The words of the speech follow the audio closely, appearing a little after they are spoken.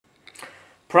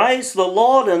Praise the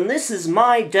Lord, and this is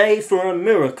my day for a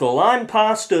miracle. I'm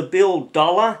Pastor Bill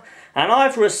Dollar, and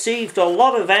I've received a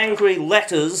lot of angry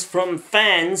letters from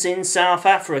fans in South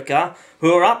Africa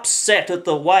who are upset at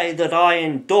the way that I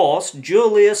endorsed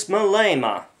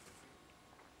Julius-Malema.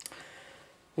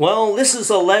 Well, this is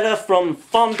a letter from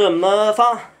Fonda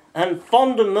and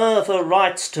Fonda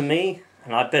writes to me,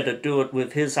 and I better do it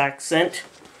with his accent.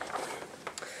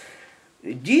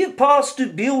 Dear Pastor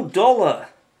Bill Dollar,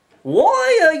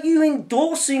 why are you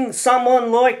endorsing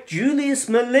someone like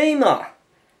Julius-Malema?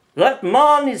 That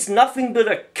man is nothing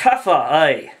but a kafir,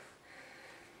 eh?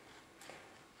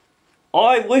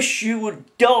 I wish you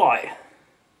would die.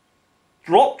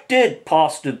 Drop dead,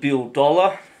 Pastor Bill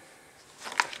Dollar.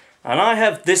 And I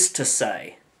have this to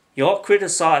say. You're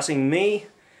criticising me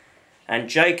and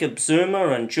Jacob Zuma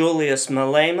and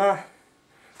Julius-Malema.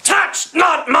 Touch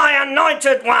not my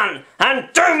anointed one, and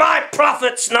do my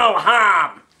prophets no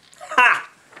harm. Ha!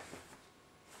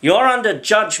 You're under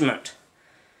judgment.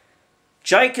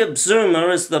 Jacob Zuma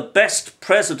is the best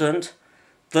president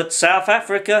that South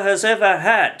Africa has ever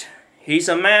had. He's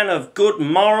a man of good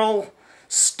moral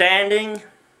standing.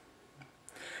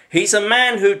 He's a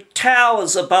man who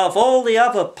towers above all the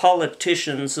other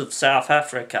politicians of South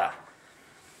Africa.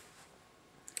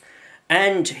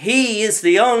 And he is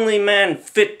the only man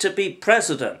fit to be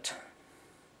president.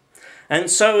 And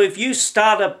so if you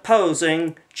start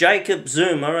opposing Jacob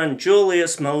Zuma and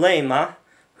Julius-Malema,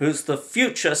 who's the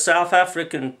future South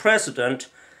African president,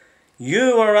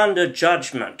 you are under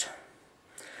judgment.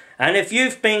 And if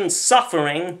you've been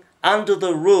suffering under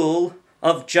the rule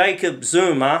of Jacob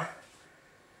Zuma,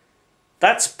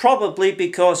 that's probably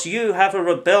because you have a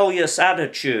rebellious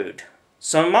attitude.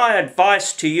 So my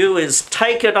advice to you is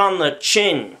take it on the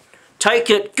chin. Take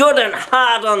it good and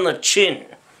hard on the chin.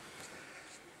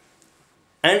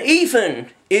 And even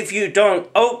if you don't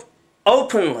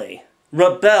openly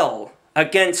rebel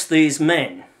against these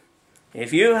men,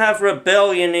 if you have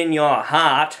rebellion in your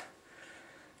heart,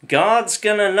 God's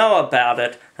going to know about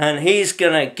it and He's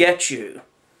going to get you.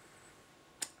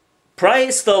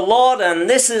 Praise the Lord, and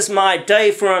this is my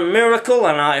day for a miracle,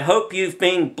 and I hope you've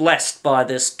been blessed by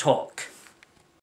this talk.